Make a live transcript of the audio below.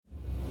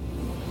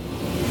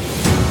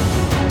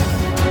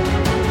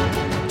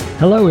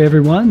Hello,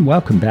 everyone.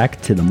 Welcome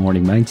back to the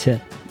Morning Mindset.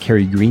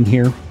 Kerry Green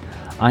here.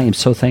 I am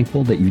so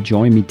thankful that you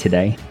joined me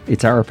today.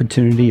 It's our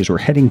opportunity as we're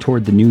heading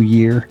toward the new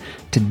year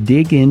to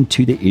dig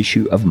into the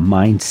issue of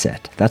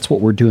mindset. That's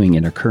what we're doing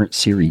in our current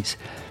series.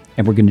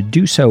 And we're going to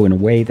do so in a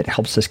way that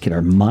helps us get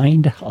our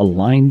mind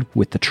aligned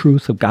with the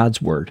truth of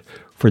God's Word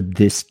for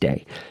this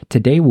day.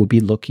 Today, we'll be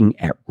looking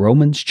at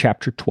Romans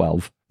chapter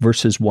 12,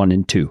 verses 1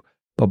 and 2.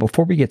 But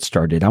before we get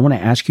started, I want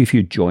to ask you if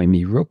you'd join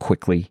me real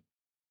quickly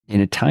in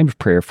a time of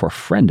prayer for a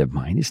friend of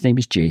mine. His name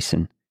is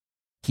Jason.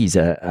 He's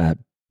a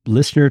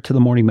listener to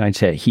the Morning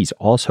Mindset. He's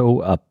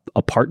also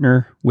a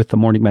partner with the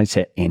Morning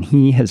Mindset, and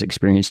he has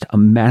experienced a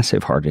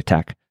massive heart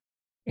attack.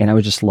 And I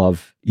would just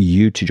love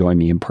you to join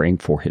me in praying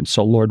for him.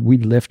 So, Lord, we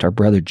lift our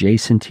brother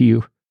Jason to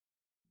you.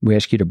 We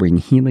ask you to bring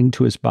healing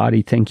to his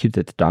body. Thank you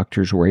that the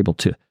doctors were able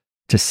to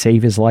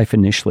save his life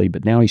initially,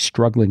 but now he's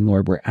struggling,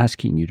 Lord. We're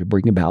asking you to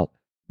bring about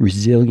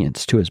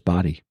resilience to his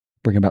body,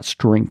 bring about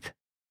strength,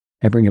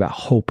 and bring about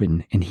hope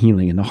and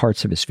healing in the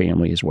hearts of his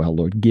family as well,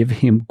 Lord. Give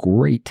him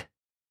great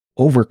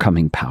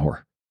overcoming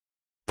power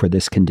for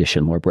this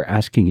condition, Lord. We're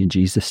asking in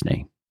Jesus'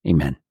 name.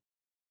 Amen.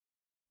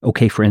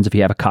 Okay, friends, if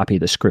you have a copy of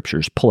the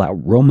scriptures, pull out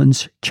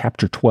Romans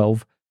chapter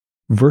 12,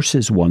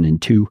 verses 1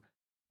 and 2.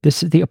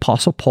 This is the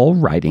Apostle Paul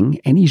writing,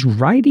 and he's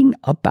writing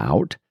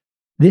about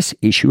this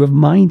issue of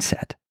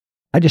mindset.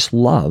 I just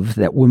love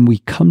that when we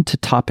come to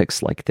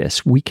topics like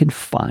this, we can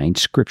find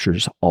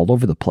scriptures all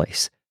over the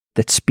place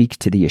that speak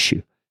to the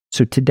issue.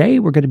 So today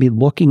we're going to be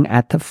looking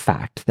at the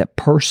fact that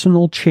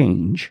personal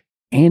change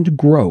and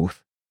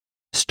growth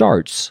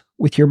starts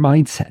with your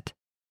mindset.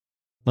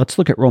 Let's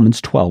look at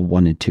Romans 12,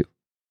 1 and 2.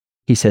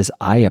 He says,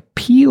 I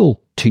appeal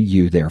to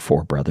you,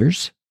 therefore,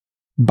 brothers,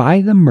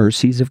 by the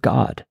mercies of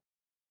God,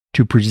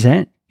 to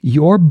present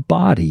your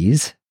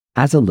bodies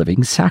as a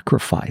living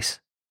sacrifice,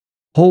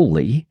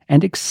 holy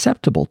and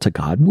acceptable to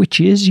God, which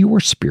is your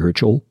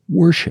spiritual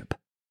worship.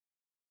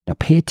 Now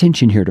pay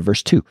attention here to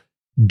verse 2.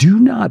 Do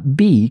not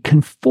be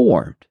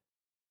conformed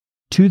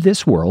to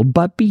this world,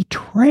 but be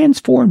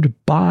transformed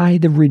by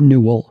the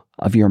renewal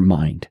of your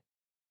mind,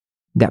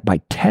 that by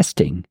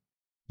testing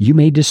you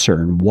may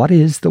discern what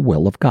is the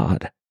will of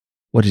God,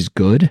 what is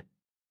good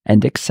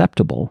and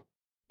acceptable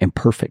and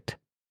perfect.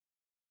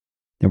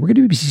 Now we're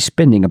going to be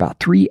spending about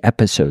 3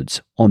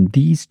 episodes on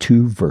these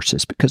 2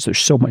 verses because there's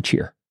so much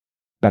here.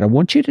 But I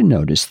want you to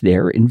notice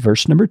there in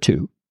verse number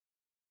 2,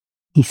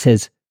 he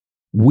says,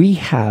 we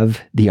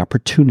have the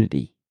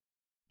opportunity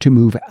to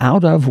move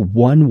out of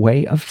one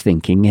way of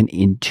thinking and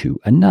into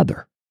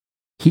another.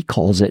 He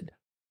calls it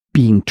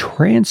being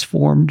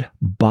transformed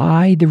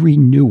by the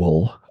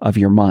renewal of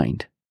your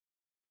mind.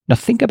 Now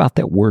think about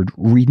that word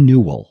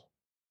renewal.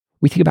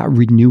 We think about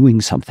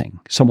renewing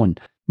something. Someone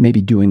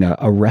maybe doing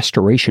a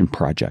restoration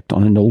project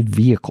on an old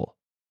vehicle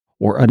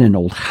or on an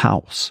old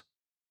house,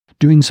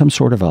 doing some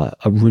sort of a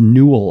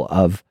renewal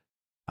of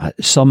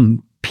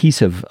some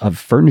piece of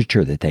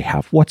furniture that they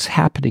have. What's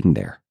happening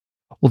there?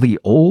 Well, the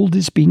old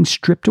is being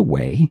stripped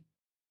away,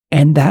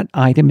 and that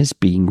item is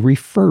being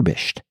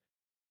refurbished.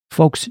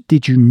 Folks,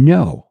 did you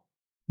know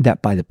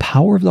that by the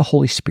power of the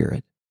Holy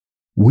Spirit,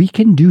 we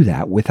can do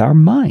that with our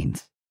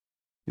minds?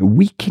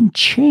 We can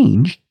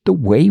change the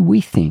way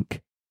we think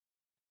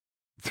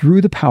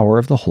through the power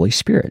of the Holy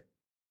Spirit.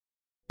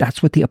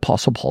 That's what the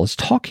Apostle Paul is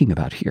talking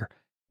about here.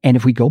 And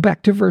if we go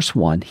back to verse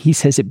 1, he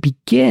says it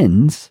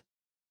begins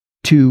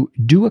to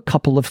do a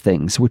couple of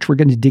things, which we're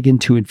going to dig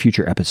into in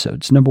future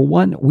episodes. Number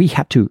 1, we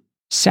have to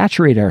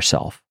saturate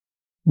ourselves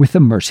with the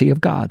mercy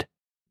of God.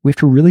 We have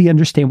to really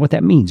understand what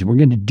that means. We're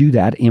going to do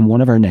that in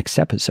one of our next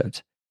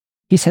episodes.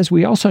 He says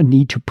we also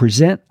need to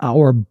present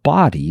our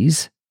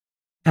bodies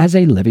as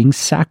a living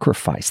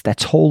sacrifice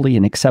that's holy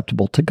and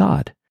acceptable to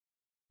God.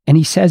 And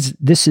he says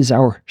this is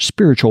our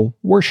spiritual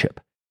worship.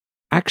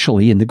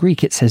 Actually, in the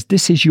Greek, it says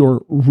this is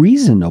your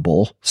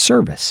reasonable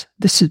service.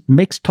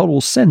 Makes total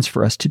sense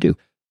for us to do.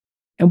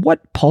 And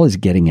what Paul is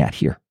getting at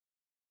here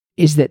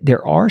is that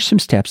there are some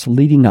steps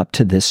leading up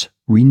to this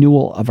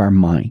renewal of our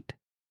mind.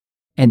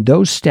 And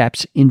those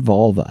steps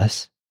involve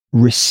us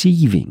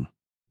receiving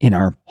in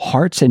our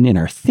hearts and in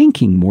our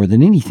thinking more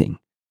than anything,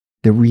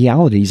 the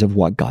realities of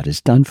what God has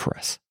done for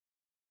us.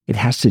 It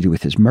has to do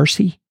with His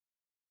mercy.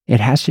 It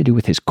has to do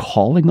with His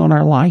calling on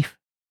our life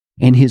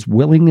and His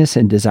willingness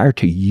and desire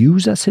to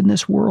use us in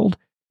this world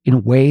in a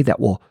way that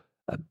will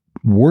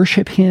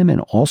worship Him and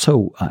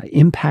also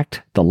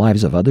impact the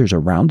lives of others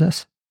around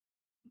us.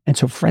 And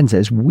so, friends,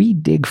 as we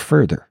dig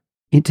further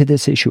into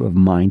this issue of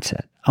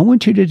mindset, I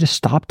want you to just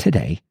stop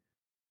today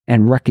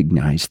and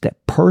recognize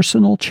that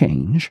personal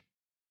change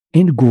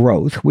and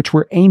growth, which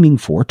we're aiming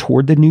for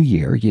toward the new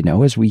year,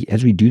 as we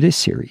do this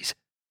series,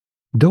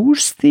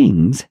 those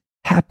things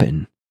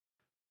happen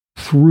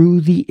through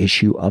the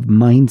issue of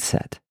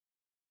mindset.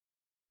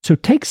 So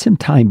take some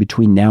time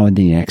between now and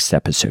the next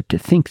episode to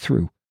think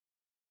through,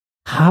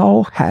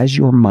 how has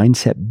your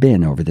mindset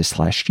been over this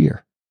last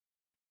year?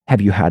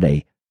 Have you had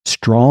a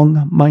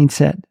strong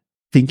mindset,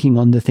 thinking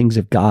on the things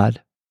of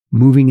God,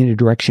 moving in a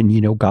direction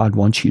you know God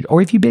wants you to, or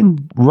have you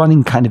been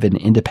running kind of an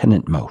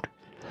independent mode?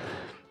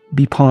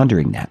 Be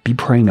pondering that. Be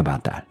praying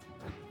about that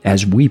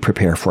as we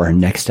prepare for our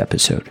next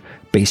episode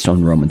based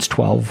on Romans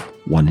 12,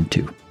 1 and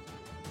 2.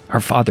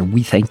 Our Father,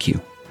 we thank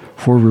you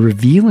for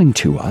revealing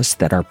to us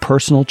that our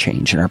personal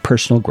change and our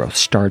personal growth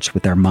starts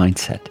with our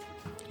mindset.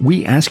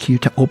 We ask you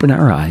to open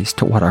our eyes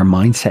to what our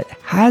mindset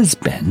has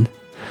been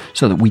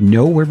so that we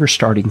know where we're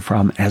starting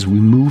from as we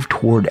move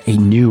toward a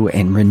new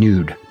and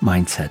renewed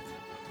mindset.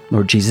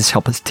 Lord Jesus,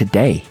 help us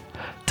today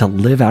to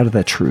live out of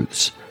the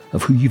truths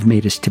of who you've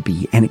made us to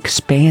be and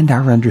expand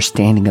our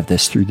understanding of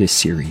this through this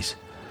series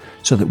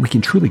so that we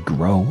can truly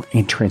grow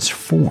and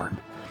transform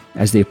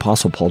as the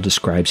Apostle Paul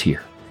describes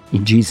here.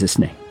 In Jesus'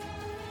 name.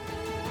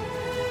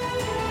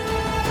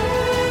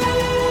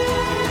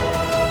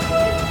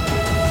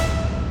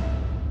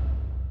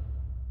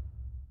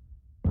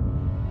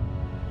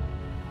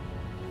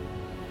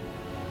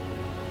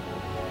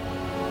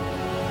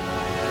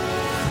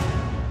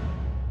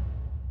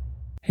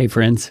 Hey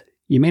friends,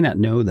 you may not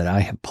know that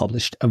I have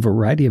published a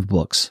variety of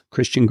books,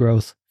 Christian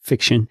growth,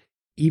 fiction,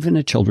 even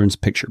a children's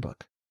picture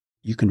book.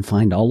 You can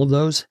find all of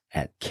those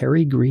at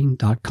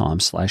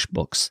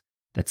careygreen.com/books.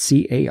 That's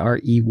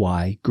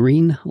CAREY,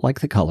 green like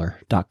the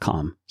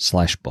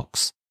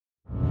color.com/books.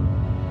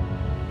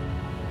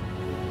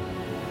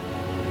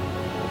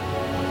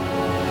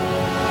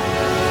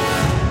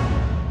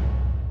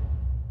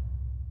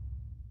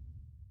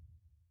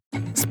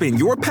 Spin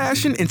your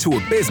passion into a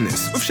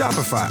business with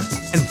Shopify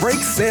and break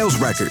sales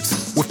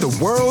records with the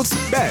world's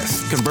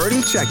best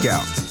converting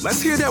checkout.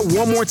 Let's hear that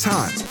one more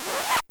time.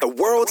 The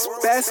world's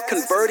best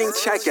converting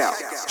checkout.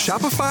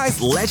 Shopify's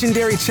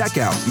legendary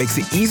checkout makes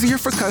it easier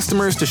for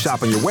customers to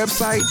shop on your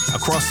website,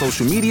 across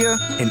social media,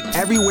 and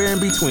everywhere in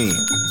between.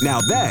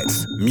 Now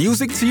that's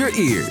music to your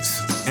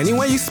ears. Any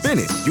way you spin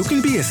it, you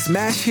can be a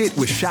smash hit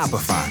with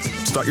Shopify.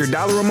 Start your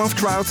 $1 a month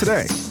trial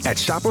today at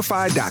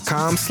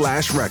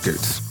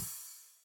shopify.com/records.